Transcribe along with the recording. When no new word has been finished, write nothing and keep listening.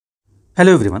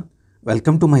Hello everyone,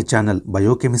 welcome to my channel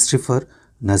Biochemistry for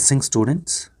nursing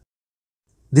students.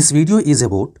 This video is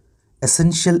about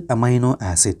essential amino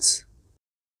acids.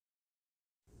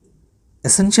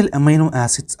 Essential amino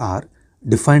acids are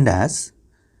defined as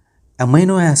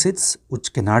amino acids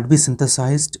which cannot be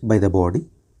synthesized by the body.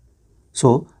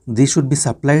 So, they should be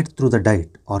supplied through the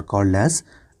diet or called as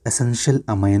essential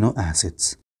amino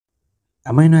acids.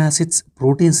 Amino acids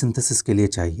protein synthesis के लिए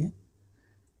चाहिए.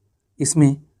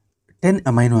 इसमें 10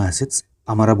 amino acids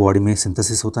हमारा body में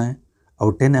synthesis होता है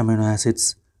और 10 amino acids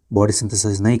body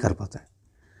synthesise नहीं कर पाता है.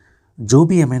 जो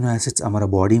भी अमीनो एसिड्स हमारा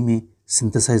बॉडी में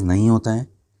सिंथेसाइज नहीं होता है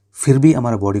फिर भी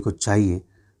हमारा बॉडी को चाहिए,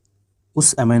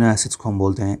 उस अमीनो एसिड्स को हम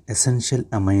बोलते हैं essential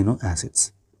amino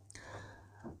acids.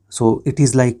 So it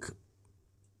is like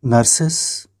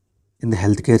nurses in the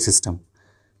health care system.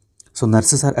 So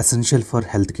nurses are essential for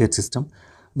health care system.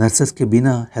 Nurses के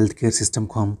बिना हेल्थ केयर सिस्टम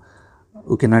को हम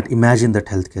we cannot imagine that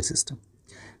healthcare system.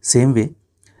 Same way,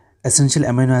 essential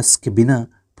amino acids के बिना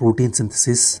protein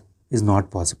synthesis is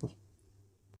not possible.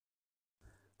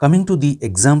 Coming to the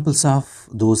examples of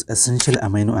those essential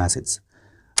amino acids.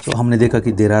 So हमने देखा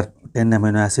कि there are 10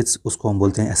 amino acids, उसको हम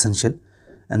बोलते हैं essential,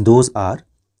 and those are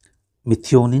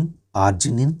methionine,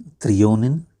 arginine,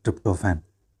 threonine, tryptophan.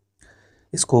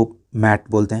 इसको MAT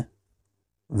बोलते हैं.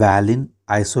 Valine,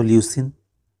 isoleucine,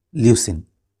 leucine,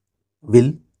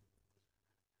 will,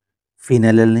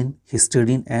 phenylalanine,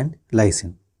 histidine and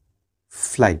lysine,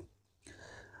 fly.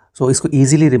 So इसको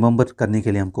easily remember करने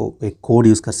के लिए हमको एक कोड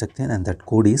यूज़ कर सकते हैं and that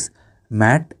code is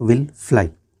MAT will fly.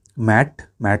 MAT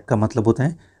का मतलब होता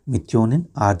है methionine,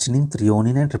 arginine,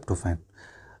 threonine and tryptophan.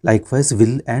 Likewise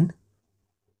will and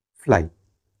fly.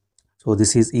 So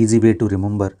this is easy way to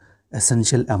remember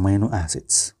essential amino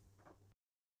acids.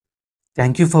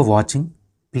 Thank you for watching.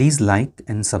 Please like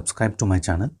and subscribe to my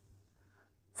channel.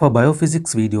 For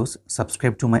biophysics videos,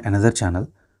 subscribe to my another channel,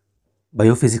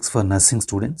 Biophysics for nursing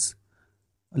students.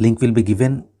 Link will be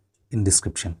given in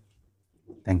description.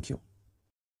 Thank you.